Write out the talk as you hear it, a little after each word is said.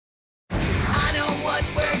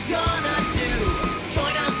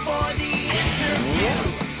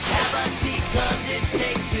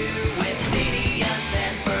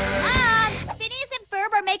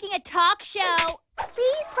talk show.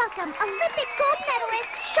 Please welcome Olympic gold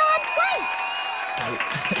medalist Shaun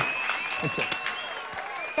What's up?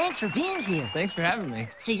 Thanks for being here. Thanks for having me.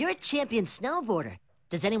 So you're a champion snowboarder.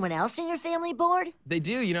 Does anyone else in your family board? They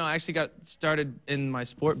do. You know, I actually got started in my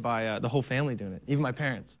sport by the whole family doing it, even my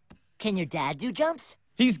parents. Can your dad do jumps?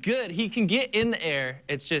 He's good. He can get in the air.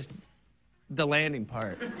 It's just the landing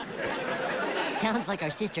part. Sounds like our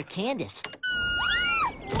sister Candace.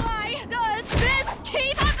 Why does this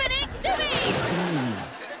keep happening to me?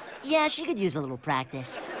 Yeah, she could use a little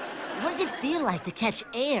practice. What does it feel like to catch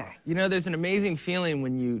air? You know, there's an amazing feeling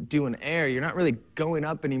when you do an air. You're not really going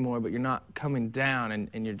up anymore, but you're not coming down,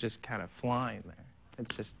 and you're just kind of flying there.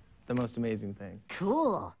 It's just the most amazing thing.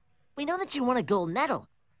 Cool. We know that you won a gold medal.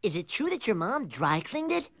 Is it true that your mom dry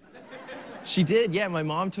cleaned it? She did, yeah. My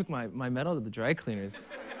mom took my medal to the dry cleaners,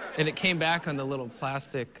 and it came back on the little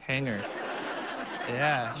plastic hanger.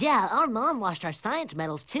 Yeah. Yeah, our mom washed our science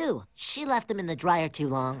medals, too. She left them in the dryer too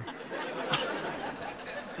long.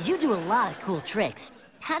 You do a lot of cool tricks.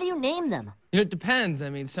 How do you name them? You know, it depends. I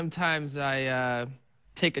mean, sometimes I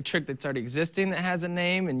take a trick that's already existing that has a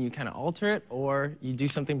name and you kind of alter it, or you do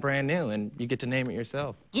something brand new and you get to name it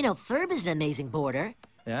yourself. You know, Ferb is an amazing boarder.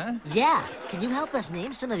 Yeah? Yeah. Can you help us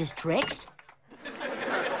name some of his tricks?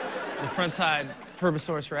 The frontside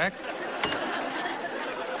Ferbosaurus Rex.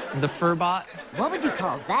 The Furbot. What would you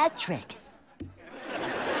call that trick?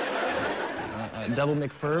 Double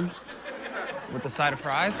McFerb with a side of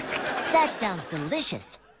fries. That sounds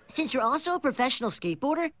delicious. Since you're also a professional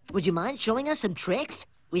skateboarder, would you mind showing us some tricks?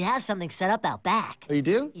 We have something set up out back. Oh, you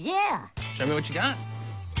do? Yeah. Show me what you got.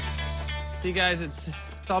 See, guys, it's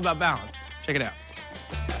all about balance. Check it out.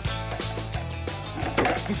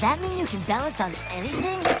 Does that mean you can balance on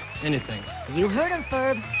anything? Anything. You heard him,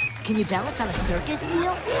 Ferb. Can you balance on a circus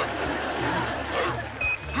seal?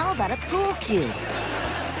 How about a pool cue?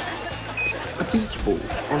 A beach ball,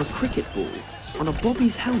 on a cricket ball, on a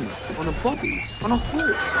Bobby's helmet, on a Bobby, on a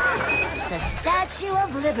horse. The Statue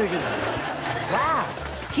of Liberty. Wow,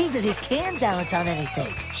 he really can balance on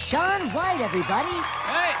anything. Shaun White, everybody.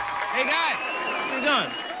 Hey guys, what are you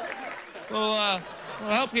doing? Well,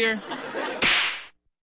 help here.